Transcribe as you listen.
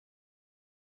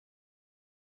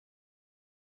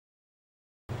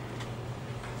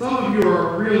Some of you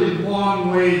are really long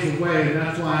ways away, and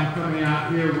that's why I'm coming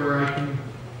out here where I can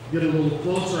get a little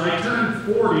closer. I turned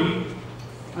 40.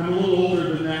 I'm a little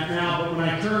older than that now, but when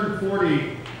I turned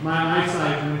 40, my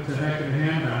eyesight went to heck in a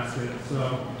handbasket.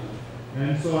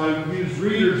 So I use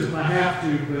readers if I have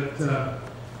to, but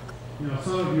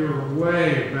some of you are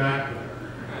way back there.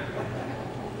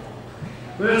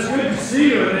 But it's good to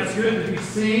see you, and it's good to be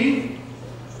seen.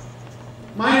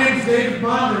 My name's David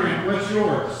Bondurant. What's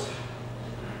yours?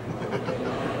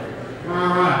 All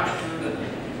right.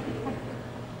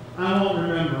 I won't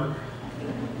remember.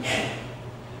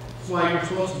 That's why you're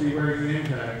supposed to be wearing name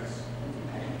tags.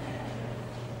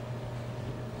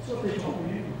 That's what they told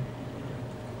me.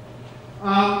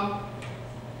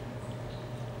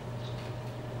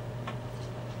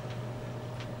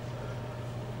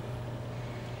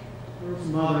 There was a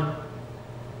mother.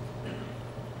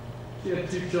 She had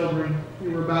 2 children. They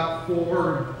were about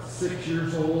 4 and 6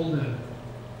 years old, and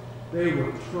they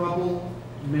were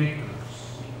troublemakers.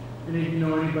 Any of you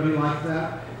know anybody like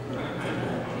that?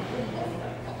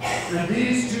 And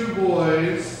these 2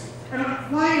 boys, and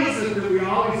why is it that we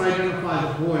always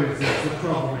identify the boys as the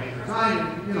troublemakers?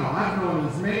 I've known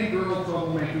as many girl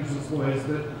troublemakers as boys,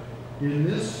 but in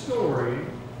this story,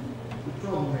 the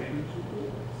troublemakers were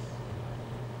boys.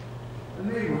 And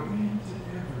they were into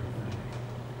everything.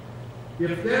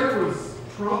 If there was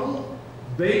trouble,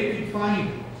 they could find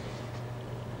it.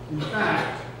 In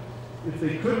fact, if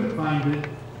they couldn't find it,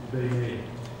 they made it.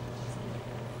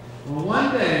 Well,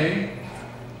 one day,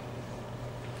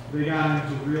 they got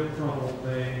into real trouble.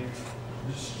 They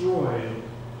destroyed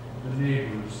the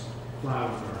neighbor's flower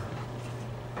garden.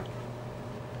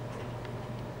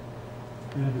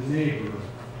 And the neighbor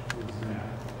was mad.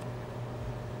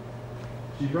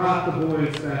 She brought the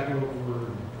boys back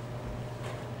over.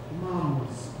 The mom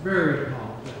was very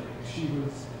apologetic.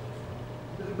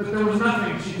 But there was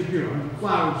nothing she could do. I mean, the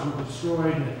flowers were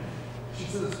destroyed. And she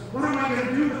says, "What am I going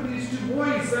to do with these 2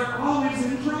 boys? They're always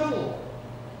in trouble."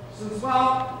 She says,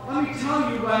 "Well, let me tell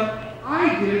you what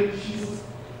I did." She says,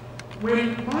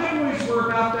 "When my boys were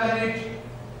about that age,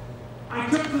 I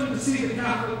took them to see the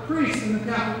Catholic priest, and the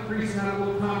Catholic priest had a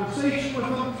little conversation with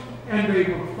them, and they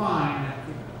were fine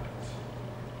after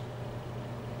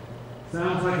that."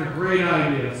 Sounds like a great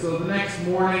idea. So the next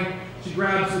morning, she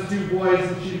grabs the 2 boys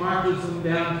and she marches them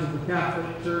down to the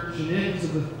Catholic church and in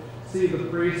to see the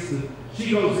priest. And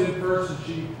she goes in first and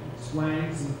she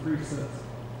explains, and the priest says,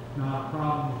 "Not a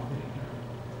problem, I'll take care of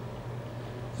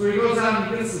it." So he goes out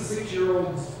and gets the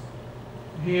 6-year-old's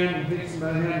hand and takes him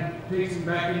by the hand, takes him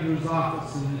back into his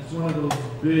office, and it's one of those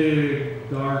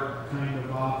big, dark kind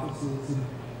of offices, and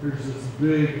there's this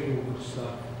big,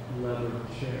 overstuffed leather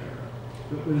chair.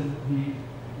 But when he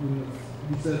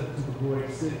said to the boy,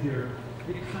 "Sit here,"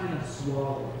 it kind of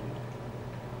swallowed him.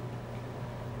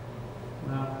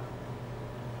 Now,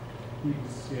 he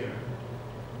was scared.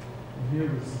 And here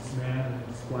was this man in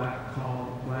his black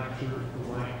shirt with a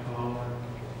white collar,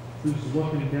 who's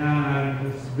looking down at him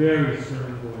with this very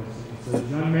stern voice. And he says,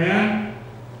 "Young man,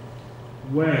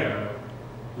 where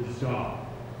is God?"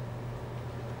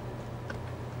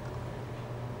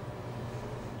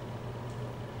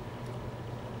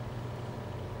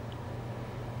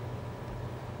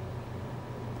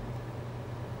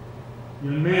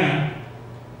 "Young man,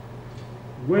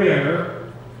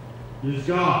 where is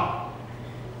God?"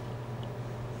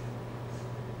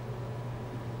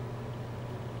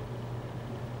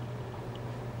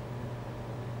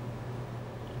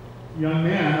 "Young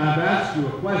man, I've asked you a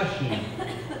question.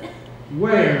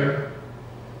 Where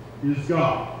is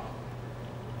God?"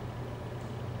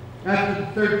 After the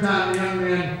 3rd time, the young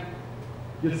man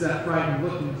gets that frightened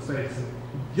look in his face and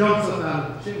jumps up out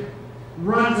of the chair,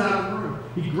 runs out of the room.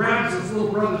 He grabs his little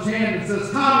brother's hand and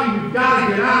says, "Tommy, we've got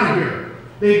to get out of here.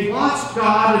 They've lost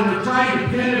God and they're trying to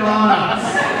pin it on us."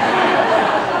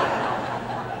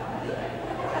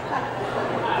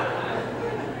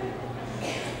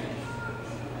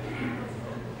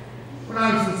 When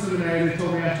I was in seminary, they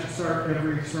told me I should start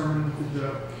every sermon with a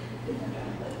joke.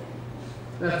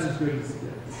 That's as good as it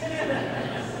gets.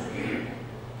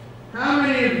 How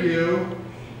many of you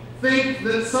think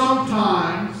that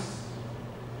sometimes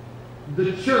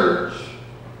the church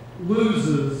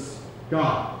loses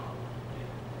God?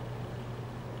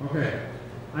 Okay,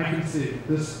 I can see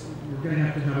this. We're going to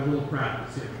have a little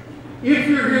practice here. If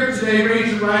you're here today,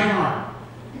 raise your right arm.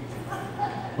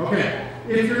 Okay,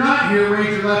 if you're not here, raise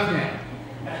your left hand.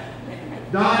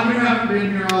 Don, you haven't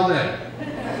been here all day.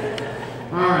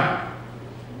 All right.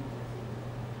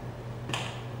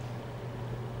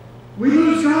 We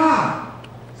lose God.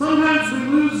 Sometimes we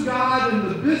lose God in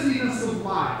the busyness of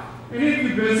life. Any of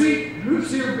you busy?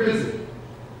 Who's here busy?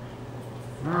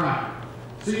 All right.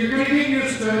 So you're going to get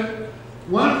used to it.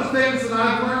 One of the things that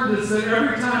I've learned is that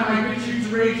every time I get you to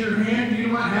raise your hand, you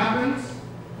know what happens?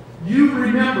 You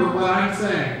remember what I'm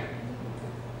saying.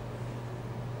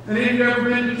 And if you've ever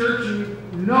been to church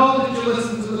and know that you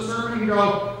listen to the sermon and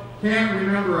go, can't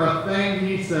remember a thing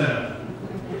he said.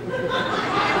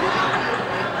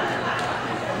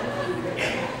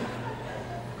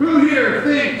 Who here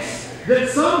thinks that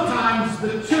sometimes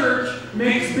the church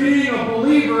makes being a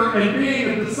believer and being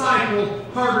a disciple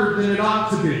harder than it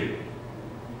ought to be?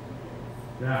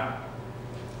 Yeah.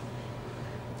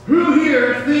 Who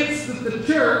here thinks that the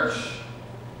church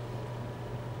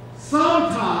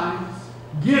sometimes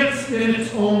gets in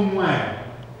its own way?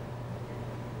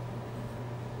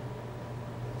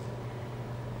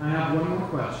 I have one more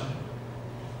question.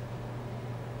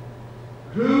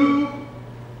 Who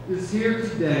is here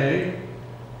today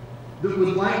that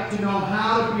would like to know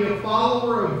how to be a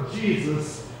follower of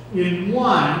Jesus in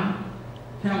one,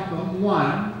 count them,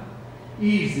 one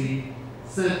easy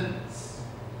sentence?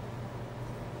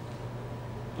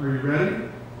 Are you ready?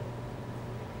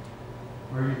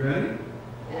 Are you ready?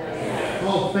 Yes.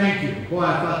 Oh, thank you. Boy,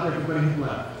 I thought everybody had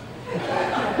left.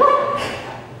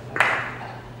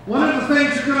 One of the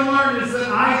things you're going to learn is that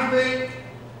I think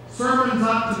sermons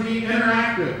ought to be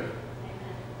interactive.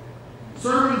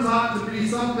 Sermons ought to be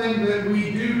something that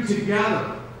we do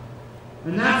together.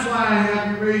 And that's why I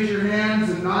have you raise your hands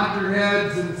and nod your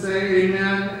heads and say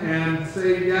amen and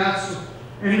say yes.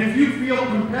 And if you feel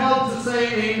compelled to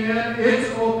say amen, it's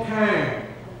okay.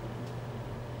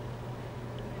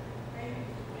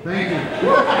 Thank you.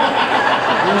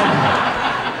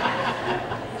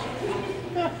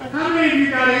 How many of you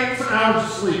got 8 hours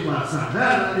of sleep last night?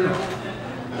 That, you know.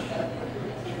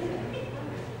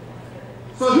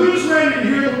 So who's ready to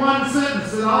hear the one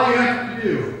sentence that all you have to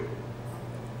do?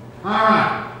 All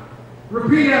right.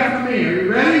 Repeat after me. Are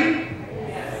you ready?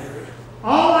 Yes.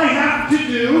 All I have to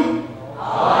do,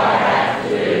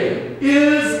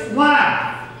 is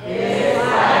laugh.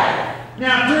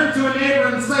 Now turn to a neighbor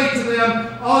and say to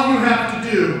them, all you have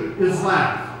to do is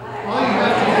laugh. All you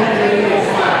have to do is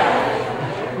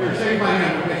laugh. Here, shake my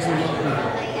hand. It makes me look better.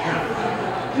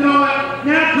 Yeah. You know what?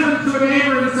 Now turn to a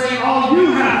neighbor and say, all you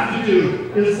have to do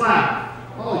is laugh.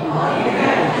 All you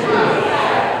have to do is laugh.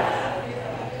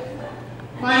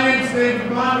 My name's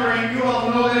Bondurant. You all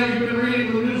know that. You've been reading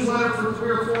the newsletter for 3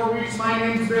 or 4 weeks. My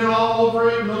name's been all over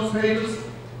it in those pages.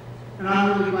 And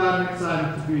I'm really glad and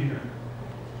excited to be here.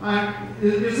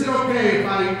 Is it okay if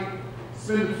I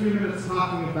spend a few minutes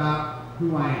talking about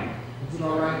who I am? Is it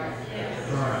all right? Yes.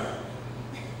 All right.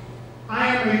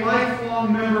 I am a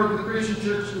lifelong member of the Christian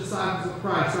Church Disciples of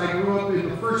Christ. I grew up in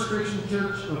the First Christian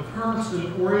Church of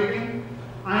Hermiston, Oregon.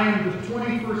 I am the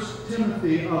 21st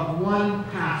Timothy of one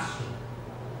pastor,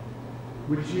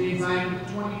 which means I am the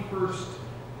 21st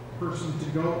person to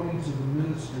go into the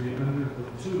ministry under the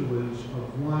tutelage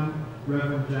of one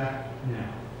Reverend Jack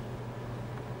Knapp.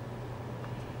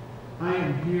 I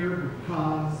am here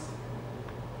because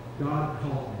God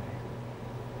called me.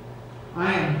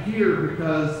 I am here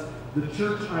because the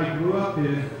church I grew up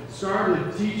in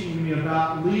started teaching me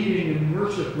about leading in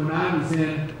worship when I was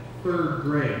in 3rd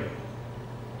grade.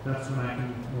 That's when I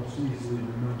can most easily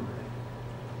remember it.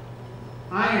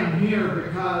 I am here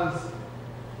because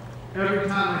every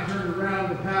time I turned around,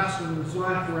 the pastor and his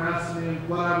wife were asking me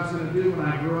what I was going to do when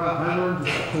I grew up. I learned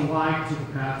to lie to the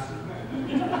pastor.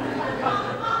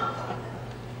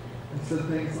 And said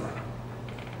things like,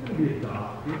 I'm going to be a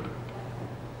doctor.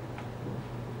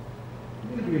 I'm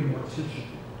going to be a mortician.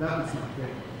 That was my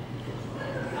favorite.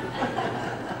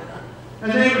 And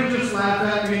they would just laugh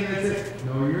at me and they'd say,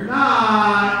 no, you're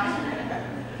not.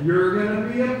 You're going to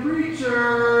be a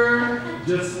preacher,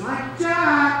 just like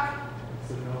Jack. I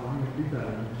said, no, I'm going to be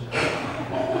better than Jack.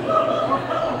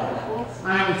 I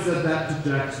only said that to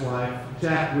Jack's wife.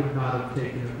 Jack would not have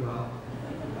taken it well.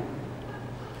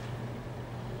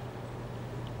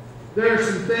 There are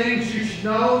some things you should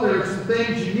know, there are some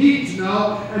things you need to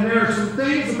know, and there are some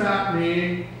things about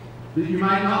me that you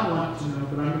might not want to know,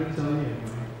 but I'm going to tell you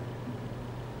anyway.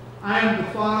 I am the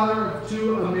father of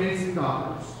 2 amazing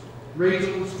daughters.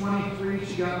 Rachel is 23.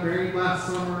 She got married last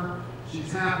summer.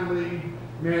 She's happily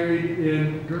married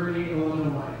in Gurnee,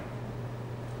 Illinois.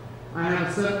 I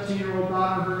have a 17-year-old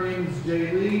daughter. Her name is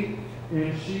Jaylee,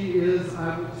 and she is,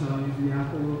 I will tell you, the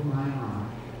apple of my eye.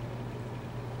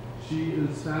 She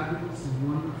is fabulous and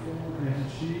wonderful, and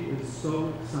she is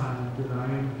so excited that I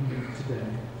am here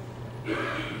today.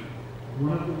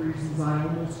 One of the reasons I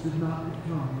almost did not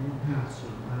become a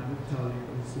pastor, I will tell you,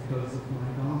 is because of my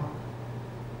daughter.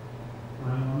 I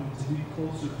wanted to be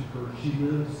closer to her. She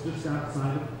lives just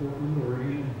outside of Portland,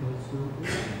 Oregon, in Hillsboro,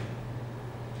 Oregon.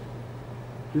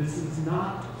 This is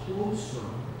not closer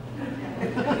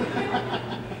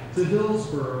to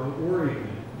Hillsboro,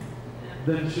 Oregon,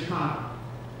 than Chicago.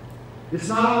 It's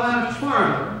not all that much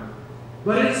farther,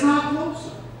 but it's not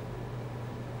closer.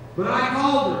 But I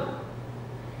called her,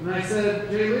 and I said,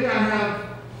 Jaylee, I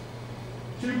have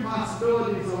two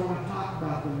possibilities. I want to talk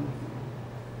about them with you.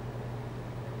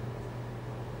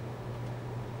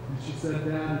 And she said,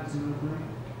 Dad, it's a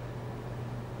no-brainer.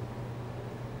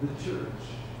 The church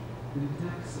in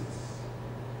Texas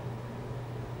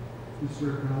is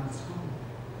where God's calling.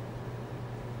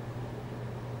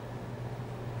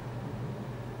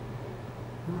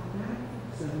 Not bad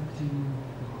for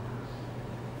 17-year-old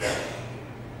daughters.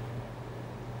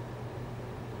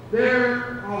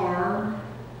 There are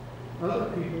other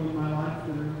people in my life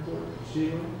that are important.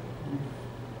 Sheila,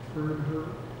 you've heard her.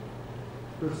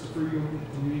 Christopher, you'll get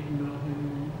to meet and know him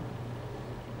more.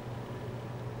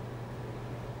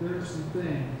 There are some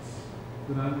things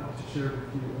that I want to share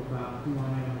with you about who I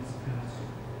am as a pastor.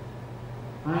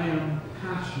 I am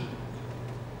passionate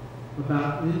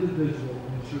about individual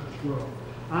and church growth.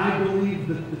 I believe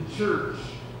that the church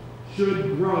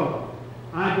should grow.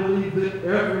 I believe that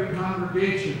every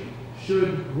congregation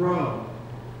should grow.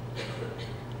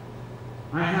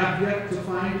 I have yet to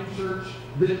find a church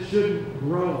that shouldn't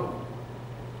grow.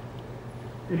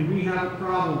 And we have a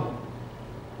problem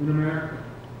in America.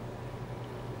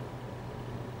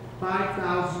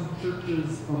 5,000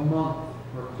 churches a month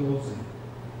are closing.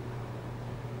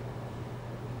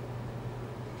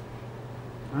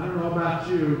 I don't know about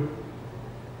you,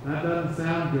 that doesn't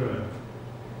sound good.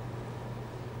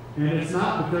 And it's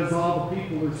not because all the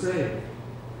people are saved.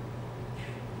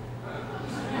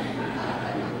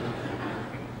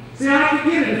 See, I can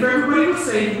get it. If everybody was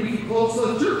saved, we could close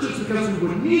those churches because we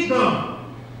wouldn't need them.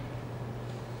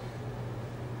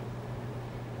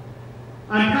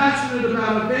 I'm passionate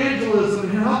about evangelism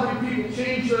and helping people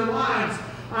change their lives.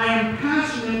 I am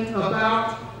passionate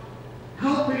about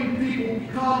helping people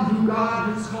become who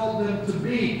God has called them to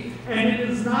be. And it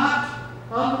is not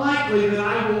unlikely that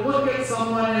I will look at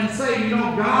someone and say, you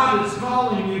know, God is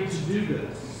calling you to do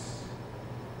this,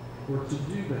 or to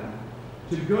do that,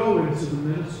 to go into the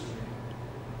ministry,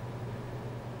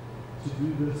 to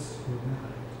do this or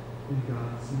that in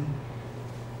God's name.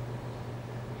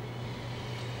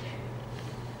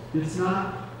 It's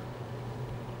not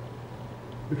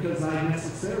because I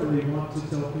necessarily want to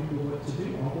tell people what to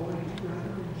do, although I do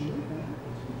rather enjoy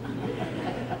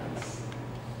that.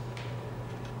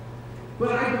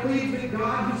 But I believe that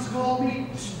God has called me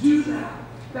to do that.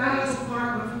 That is a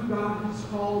part of who God has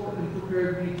called and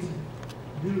prepared me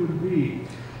to do and be.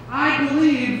 I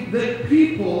believe that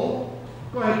people,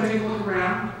 go ahead, take a look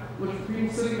around. Look at the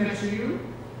people sitting next to you,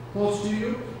 close to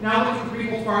you. Now look at the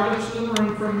people farthest in the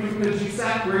room from you because you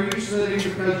sat where you're sitting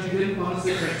because you didn't want to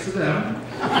sit next to them.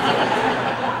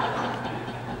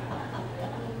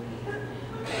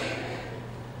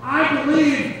 I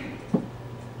believe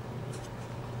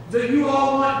that you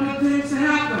all want good things to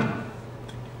happen.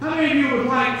 How many of you would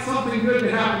like something good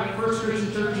to happen at First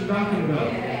Christian Church in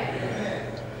Duncanville?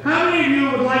 How many of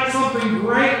you would like something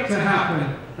great to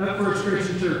happen at First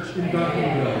Christian Church in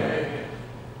Duncanville?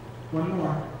 One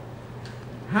more.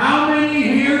 How many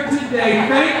here today,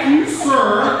 thank you,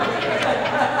 sir,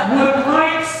 would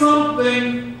like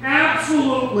something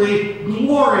absolutely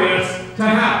glorious to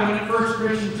happen at First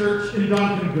Christian Church in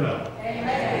Duncanville?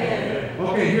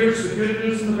 Okay, here's the good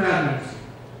news and the bad news.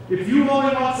 If you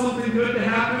only want something good to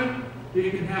happen,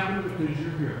 it can happen because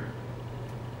you're here.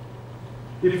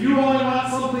 If you only want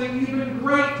something even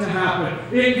great to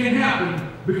happen, it can happen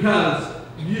because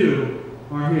you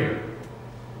are here.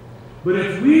 But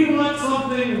if we want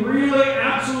something really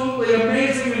absolutely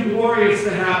amazing and glorious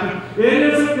to happen, it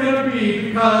isn't going to be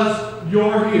because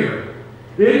you're here.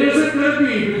 It isn't going to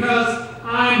be because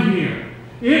I'm here.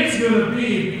 It's going to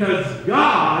be because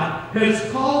God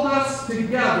has called us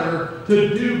together to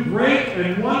do great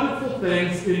and wonderful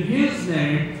things in His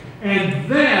name, and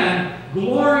then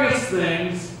glorious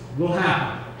things will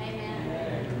happen.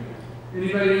 Amen.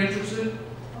 Anybody interested?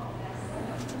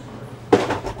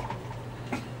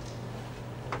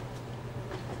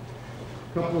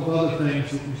 A couple of other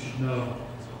things that you should know.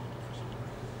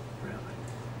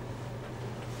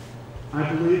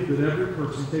 I believe that every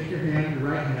person, take your hand, your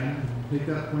right hand, and take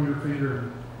that pointer finger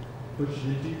and push it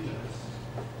into your chest.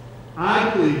 I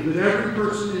believe that every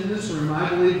person in this room, I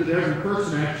believe that every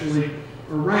person actually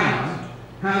around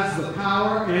has the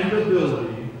power and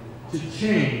ability to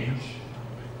change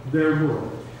their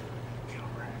world.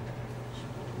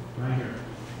 Right here.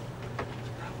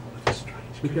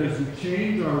 Because we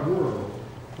change our world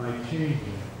by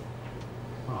changing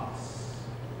us.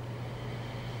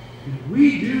 And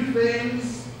we do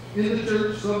things in the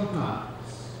church sometimes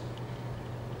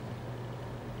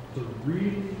to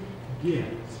really get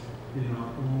in our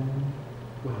own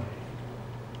way.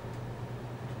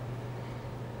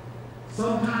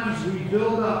 Sometimes we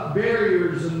build up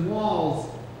barriers and walls,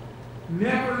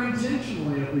 never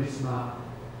intentionally, at least not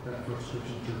at First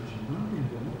Christian Church in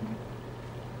Duncanville,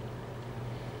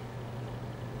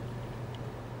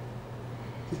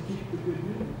 to keep the good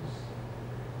news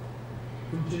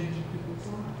from changing people's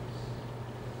lives.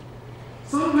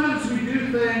 Sometimes we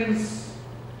do things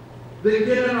that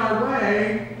get in our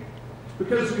way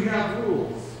because we have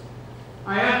rules.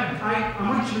 I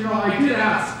want you to know, I did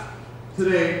ask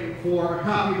today for a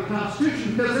copy of the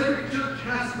Constitution because every church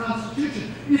has a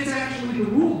Constitution. It's actually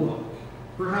the rule book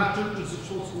for how churches are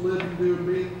supposed to live and do and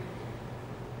be.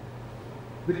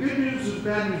 The good news and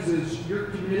bad news is your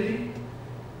committee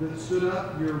that stood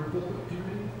up, your pulpit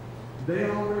committee, they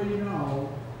already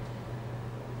know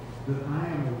that I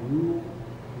am a rule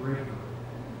breaker.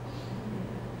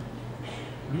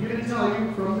 I'm going to tell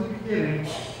you from the beginning,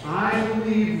 I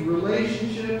believe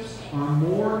relationships are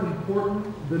more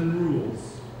important than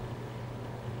rules.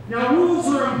 Now, rules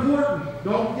are important,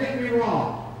 don't get me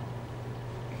wrong.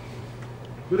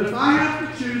 But if I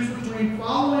have to choose between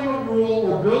following a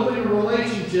rule or building a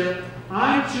relationship,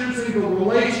 I'm choosing the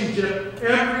relationship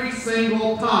every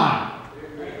single time.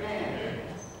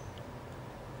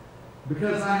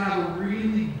 Because I have a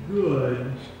really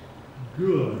good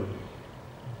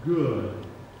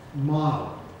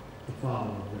model to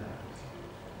follow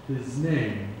that. His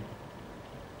name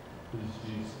is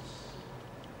Jesus.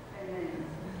 Amen.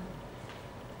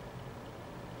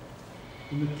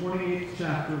 In the 28th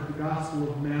chapter of the Gospel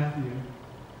of Matthew,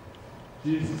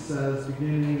 Jesus says,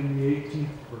 beginning in the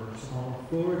 18th verse, all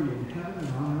authority in heaven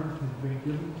and on earth has been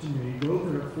given to me. Go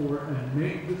therefore and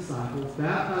make disciples,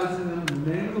 baptizing them in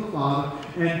the name of the Father,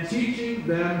 and teaching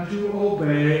them to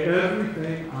obey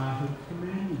everything I have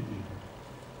commanded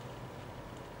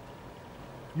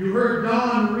you. You heard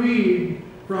Don read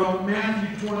from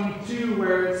Matthew 22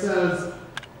 where it says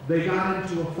they got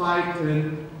into a fight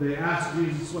and they asked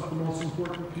Jesus what the most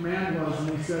important command was,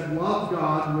 and he said, love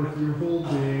God with your whole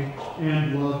being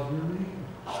and love your neighbor.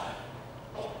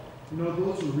 You know,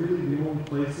 those are really the only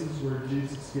places where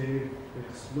Jesus gave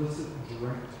explicit,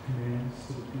 direct commands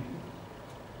to the people.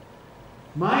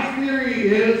 My theory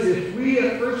is if we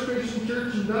at First Christian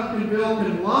Church in Duncanville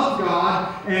can love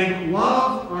God and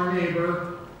love our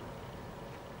neighbor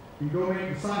and go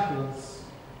make disciples,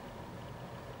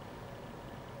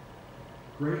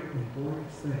 great and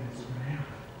glorious things are going to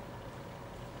happen.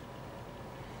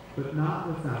 But not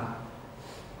without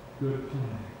good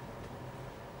planning.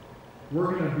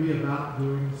 We're going to be about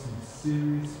doing some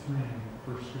serious planning at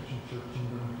First Christian Church in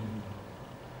Duncanville.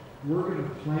 We're going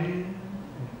to plan,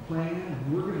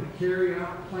 and we're going to carry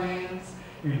out plans,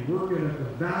 and we're going to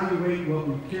evaluate what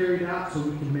we carried out so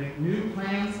we can make new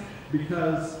plans,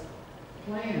 because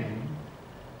planning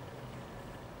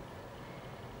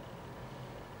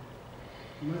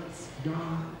lets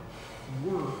God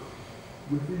work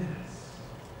within us.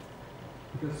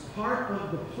 Because part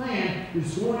of the plan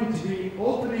is going to be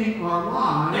opening our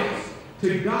lives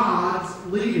to God's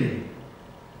leading.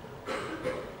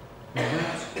 And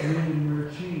that's when where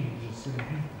change is going to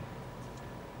happen.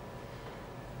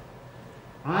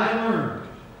 I learned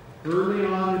early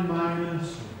on in my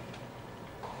ministry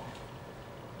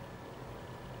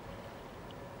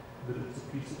that it's a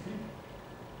piece of cake.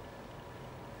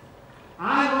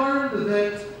 I learned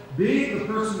that being the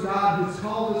person God has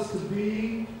called us to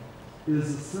be is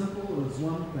as simple as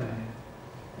one thing,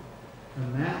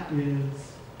 and that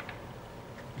is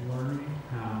learning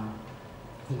how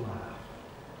to laugh.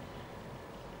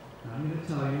 Now, I'm going to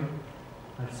tell you,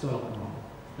 I spelled it wrong.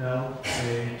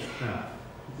 L.A.F.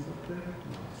 Is it up there? No,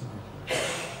 it's not up there.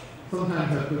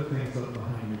 Sometimes I put things up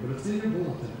behind me, but it's in your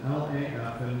bulletin,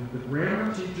 L.A.F. And the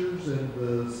grammar teachers and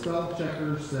the spell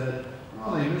checkers said,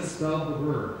 oh, they misspelled the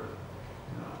word.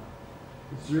 No.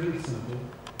 It's really simple.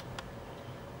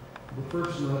 The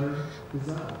first letter is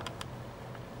L.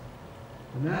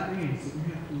 And that means that we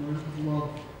have to learn to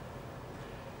love.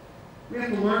 We have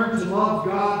to learn to love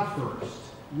God first.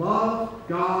 Love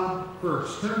God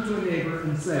first. Turn to a neighbor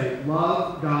and say,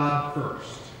 love God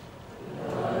first.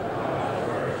 Love God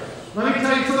first. Let me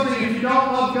tell you something. If you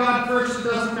don't love God first, it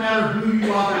doesn't matter who you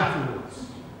love afterwards.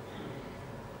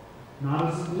 Not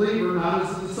as a believer, not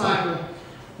as a disciple.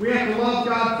 We have to love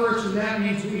God first, and that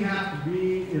means we have to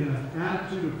be in an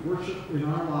attitude of worship in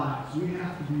our lives. We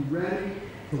have to be ready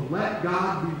to let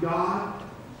God be God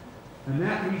And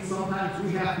that means sometimes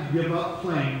we have to give up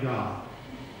playing God.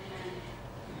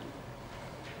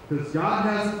 Because God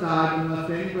hasn't died and left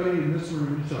anybody in this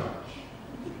room in charge.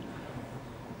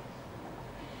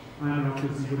 I know,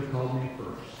 because he would have called me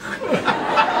first.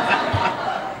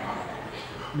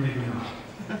 Maybe not.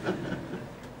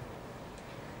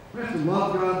 We have to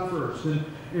love God first.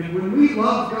 And when we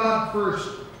love God first,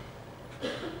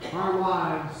 our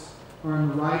lives are in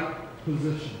the right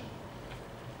position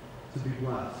to be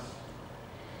blessed.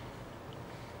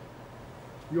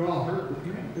 You all heard the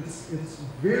command. It's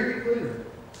very clear.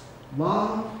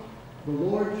 Love the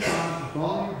Lord your God with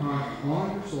all your heart, all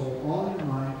your soul, all your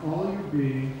mind, all your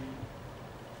being.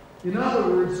 In other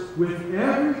words, with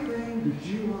everything that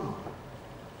you are.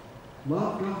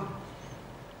 Love God.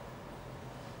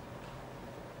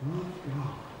 Love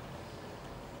God.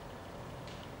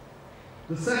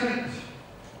 The second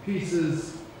piece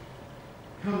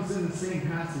comes in the same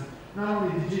passage. Not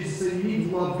only did Jesus say you need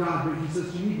to love God, but he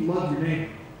says you need to love your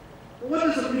neighbor. Well,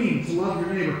 what does it mean to love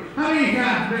your neighbor? How many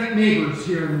have neighbors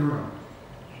here in the room?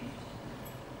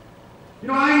 You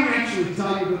know, I can actually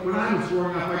tell you that when I was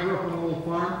growing up, I grew up on a little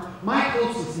farm. My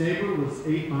closest neighbor was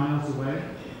 8 miles away.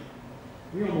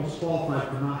 We almost qualified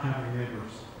for not having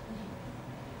neighbors.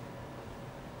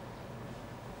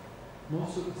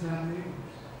 Most of us have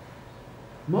neighbors.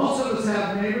 Most of us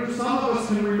have neighbors. Some of us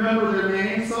can remember their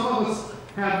names. Some of us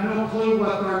have no clue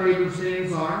what our neighbors'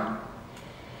 names are.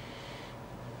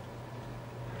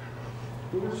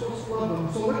 But we're supposed to love them.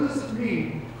 So what does it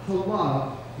mean to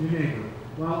love your neighbor?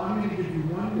 Well, I'm going to give you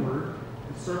one word.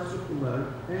 It starts with the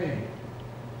letter A.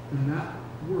 And that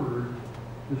word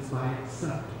is by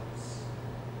acceptance.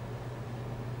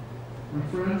 My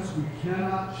friends, we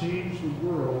cannot change the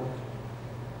world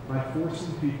by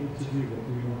forcing people to do what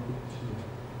we want them to do.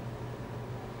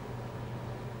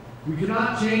 We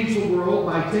cannot change the world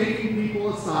by taking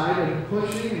people aside and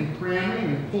pushing and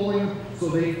cramming and pulling so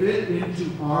they fit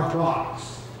into our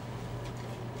box.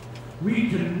 We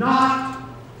cannot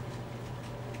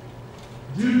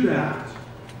do that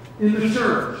in the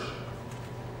church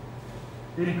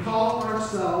and call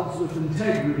ourselves with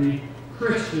integrity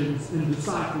Christians and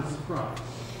disciples of Christ.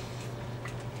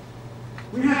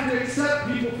 We have to accept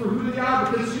people for who they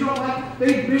are because you know what?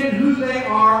 They've been who they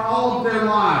are all of their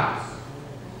lives.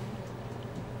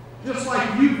 Just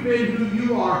like you've been who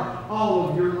you are all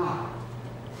of your life.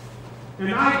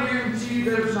 And I guarantee you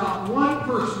there's not one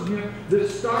person here that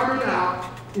started out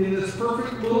in this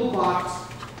perfect little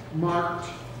box marked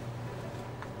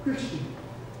Christian.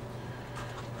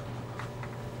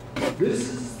 This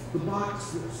is the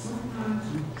box that sometimes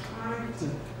we try to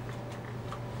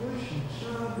push and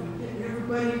shove and get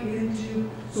everybody into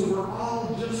so we're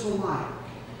all just alike.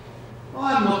 Well,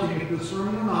 I'm looking at this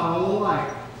room, we're not all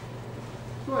alike.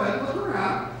 Go ahead, look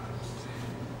around.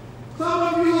 Some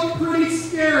of you look pretty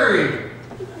scary.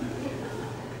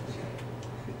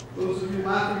 Those of you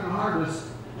laughing the hardest,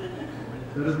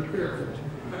 better be careful.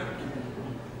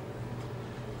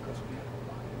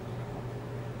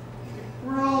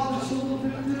 We're all just a little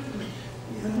bit different.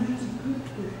 And that's a good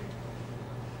thing.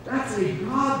 That's a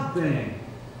God thing.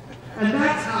 And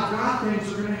that's how God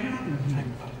things are going to happen here.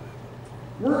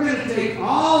 We're going to take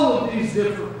all of these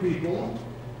different people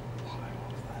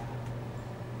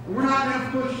and we're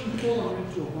not going to push and pull them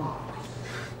into a box.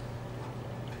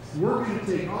 We're going to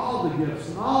take all the gifts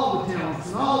and all the talents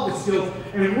and all the skills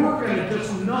and we're going to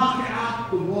just knock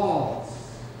out the walls.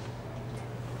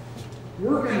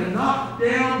 We're going to knock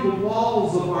down the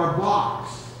walls of our box.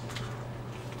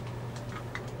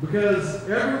 Because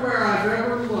everywhere I've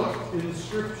ever looked in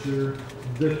Scripture,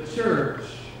 the church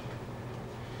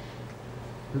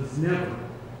has never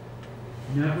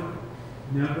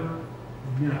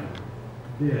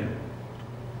been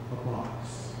a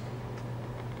box.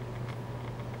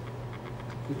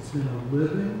 It's been a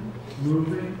living,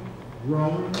 moving,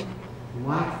 growing,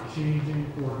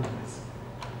 life-changing organism.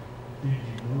 And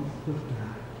you don't put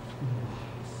that in a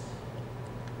box.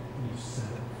 You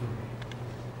set it free.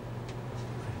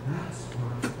 And that's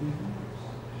part of the news.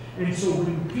 And so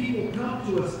when people come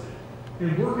to us,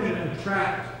 and we're going to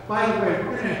attract, by the way,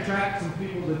 we're going to attract some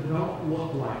people that don't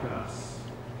look like us.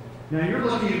 Now you're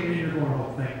looking at me and you're going,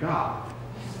 oh, thank God.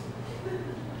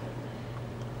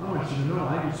 I want you to know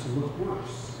I used to look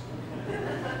worse.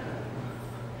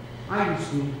 I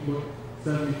used to look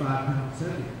 75 pounds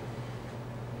heavier.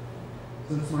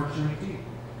 Since March 19th,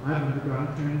 I've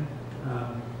undergone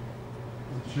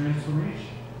a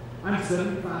transformation. I'm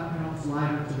 75 pounds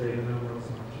lighter today than I was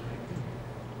March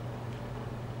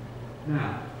 19th.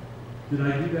 Now, did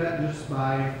I do that just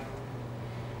by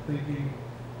thinking,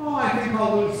 oh, I think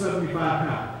I'll lose 75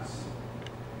 pounds?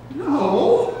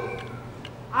 No!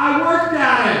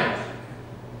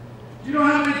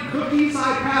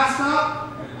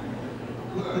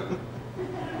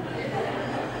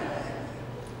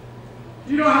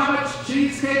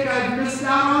 cheesecake I've missed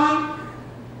out on?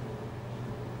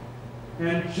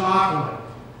 And chocolate.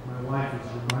 My wife is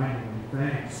reminding me,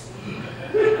 thanks.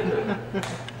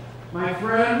 My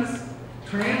friends,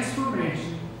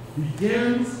 transformation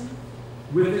begins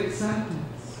with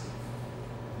acceptance.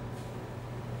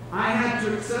 I had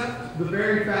to accept the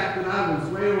very fact that I was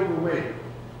way overweight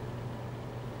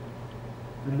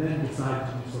and then decide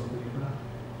to do something about it.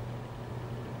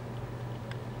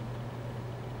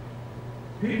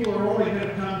 People are only going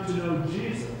to come to know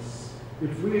Jesus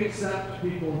if we accept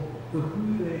people for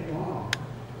who they are,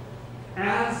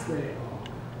 as they are,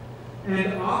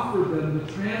 and offer them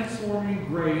the transforming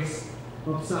grace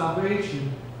of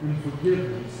salvation and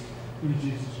forgiveness in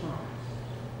Jesus Christ.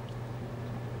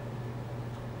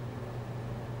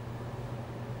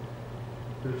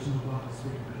 There's no box for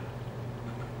that.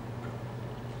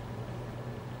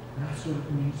 That's what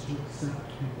it means to accept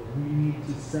people. We need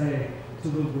to say to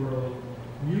the world,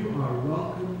 you are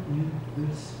welcome in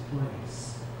this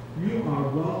place. You are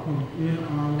welcome in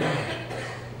our lives.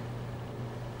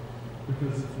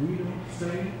 Because if we don't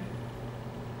say it,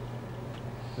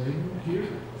 they won't hear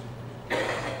it.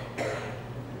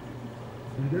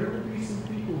 And there will be some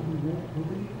people who won't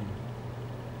believe you.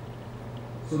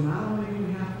 So not only do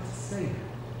we have to say it,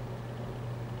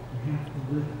 we have to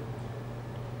live it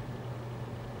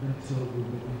until we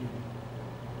believe it.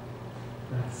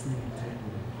 That's the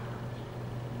integrity part.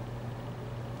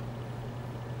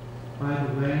 By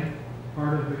the way,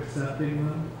 part of accepting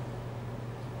them,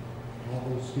 all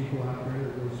those people out there,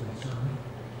 that goes my sermon.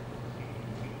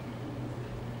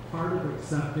 Part of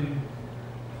accepting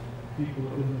people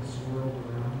in this world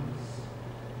around us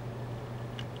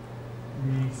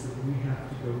means that we have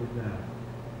to go to them.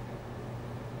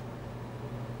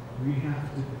 We have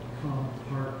to become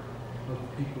part of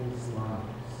people's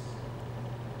lives.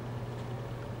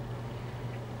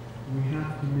 We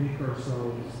have to make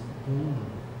ourselves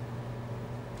vulnerable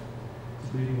to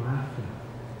being laughed at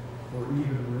or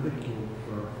even ridiculed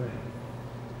for our faith.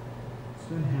 It's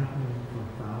been happening for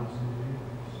 1,000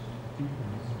 years,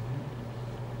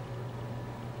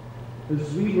 2,000 years.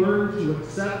 As we learn to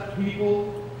accept people,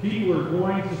 people are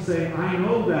going to say, I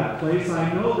know that place,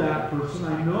 I know that person,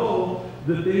 I know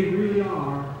that they really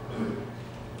are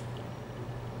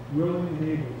willing and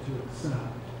able to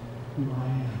accept who I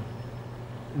am.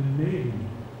 And maybe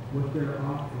what they're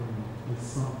offering is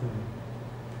something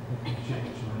that can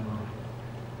change my life.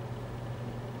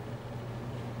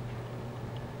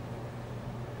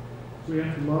 So we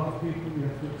have to love people, we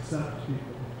have to accept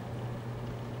people.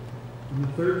 And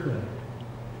the third thing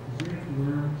is we have to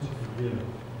learn to forgive.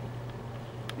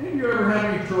 Any of you ever had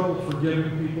any trouble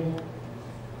forgiving people?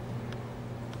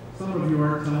 Some of you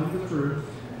aren't telling the truth.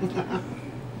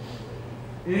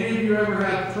 Any of you ever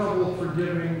had trouble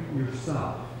forgiving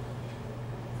yourself?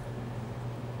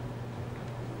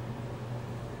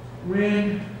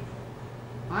 When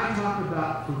I talk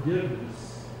about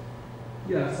forgiveness,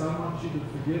 yes, I want you to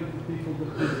forgive the people that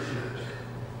hurt you.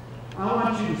 I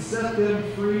want you to set them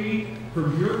free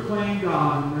from your playing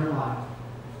God in their life.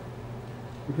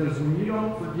 Because when you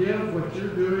don't forgive, what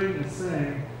you're doing is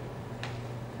saying,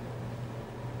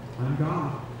 I'm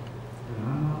God, and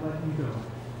I'm not letting you go.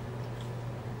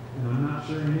 And I'm not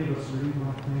sure any of us really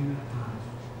want to claim that time.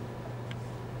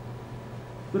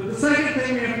 But the second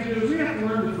thing we have to do is we have to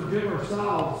learn to forgive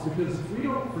ourselves, because if we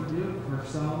don't forgive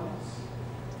ourselves,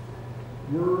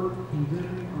 we're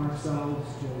condemning ourselves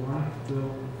to a life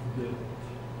filled with guilt.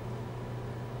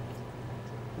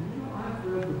 And you know, I've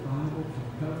read the Bible from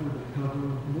cover to cover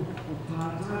multiple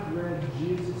times. I've read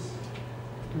Jesus,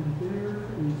 and there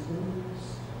is almost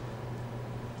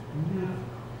never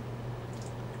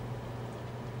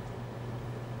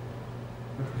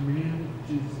a command of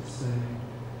Jesus saying,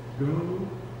 go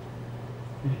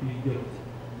and be guilty.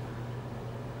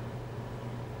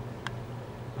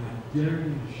 I dare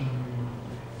you to show me my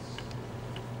face.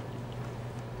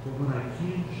 But what I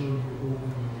can show you over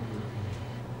and over again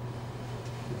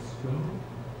is go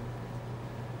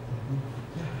and be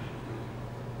forgiven.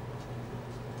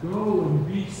 Go and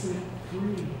be set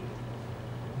free.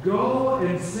 Go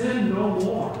and sin no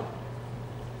more.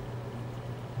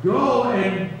 Go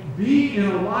and be in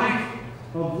a life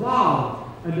of love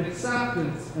and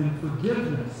acceptance and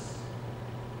forgiveness.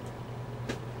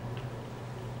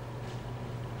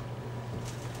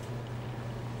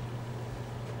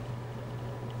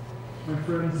 My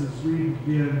friends, as we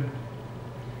begin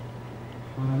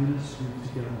our ministry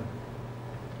together,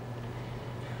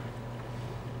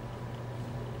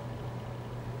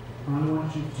 I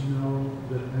want you to know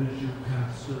that as your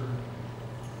pastor,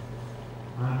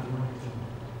 I'm going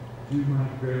to do my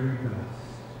very best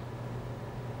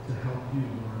to help you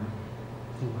learn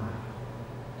to to laugh,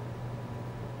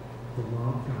 to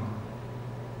love God,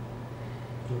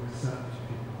 to accept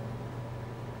people,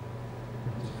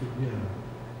 and to forgive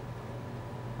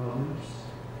others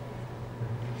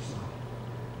and yourself.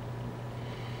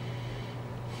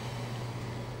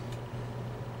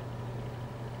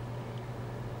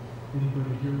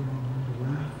 Anybody here want to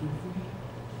laugh with me?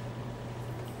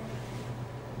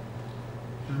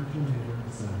 Turn to your neighbor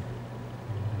and say,